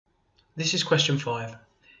This is question 5.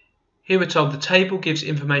 Here we're told the table gives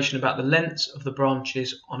information about the lengths of the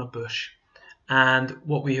branches on a bush. And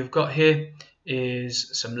what we have got here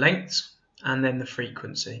is some lengths and then the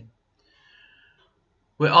frequency.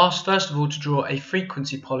 We're asked first of all to draw a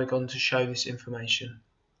frequency polygon to show this information.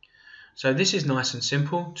 So this is nice and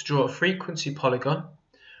simple. To draw a frequency polygon,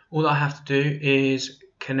 all I have to do is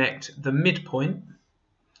connect the midpoint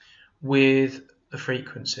with the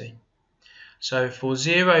frequency. So for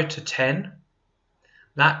 0 to 10,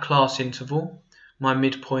 that class interval, my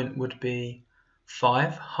midpoint would be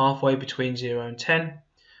 5, halfway between 0 and 10,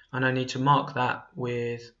 and I need to mark that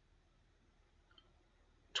with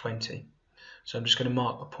 20. So I'm just going to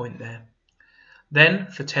mark a point there. Then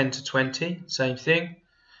for 10 to 20, same thing.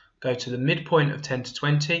 Go to the midpoint of 10 to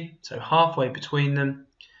 20, so halfway between them,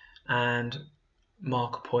 and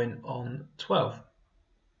mark a point on 12.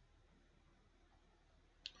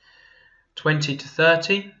 20 to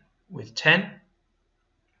 30 with 10.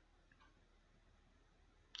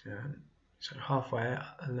 So halfway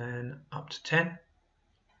and then up to 10.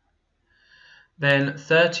 Then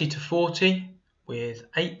 30 to 40 with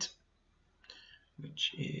 8,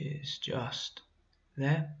 which is just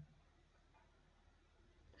there.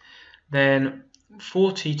 Then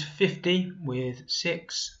 40 to 50 with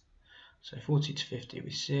 6. So 40 to 50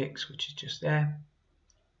 with 6, which is just there.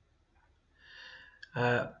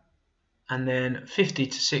 And then 50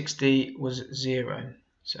 to 60 was 0.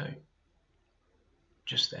 So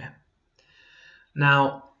just there.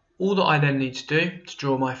 Now, all that I then need to do to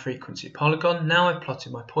draw my frequency polygon, now I've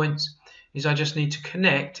plotted my points, is I just need to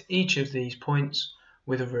connect each of these points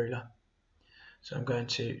with a ruler. So I'm going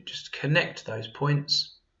to just connect those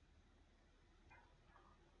points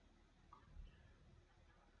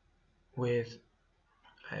with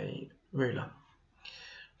a ruler.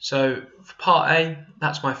 So for part A,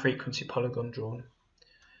 that's my frequency polygon drawn.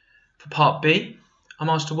 For part B, I'm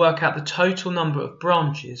asked to work out the total number of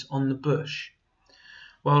branches on the bush.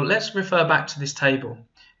 Well, let's refer back to this table.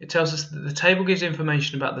 It tells us that the table gives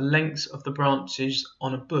information about the lengths of the branches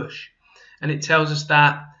on a bush. And it tells us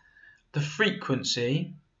that the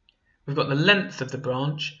frequency, we've got the length of the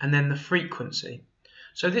branch and then the frequency.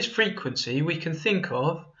 So this frequency we can think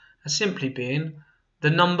of as simply being the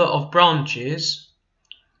number of branches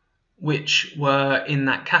which were in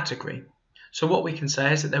that category. So what we can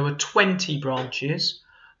say is that there were 20 branches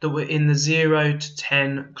that were in the 0 to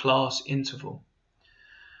 10 class interval.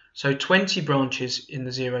 So 20 branches in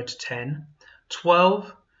the 0 to 10,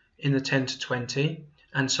 12 in the 10 to 20,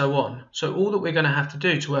 and so on. So all that we're going to have to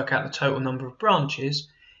do to work out the total number of branches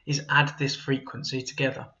is add this frequency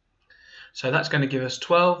together. So that's going to give us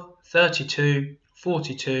 12, 32,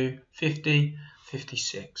 42, 50,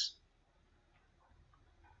 56.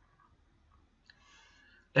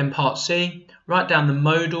 Then part C, write down the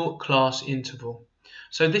modal class interval.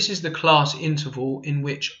 So this is the class interval in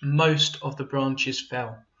which most of the branches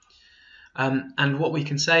fell. And what we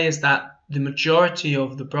can say is that the majority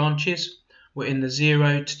of the branches were in the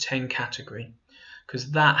 0 to 10 category,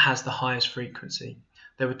 because that has the highest frequency.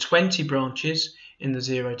 There were 20 branches in the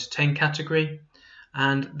 0 to 10 category,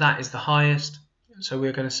 and that is the highest. So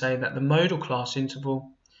we're going to say that the modal class interval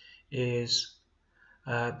is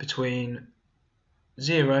between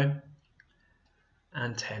 0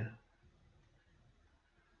 and 10.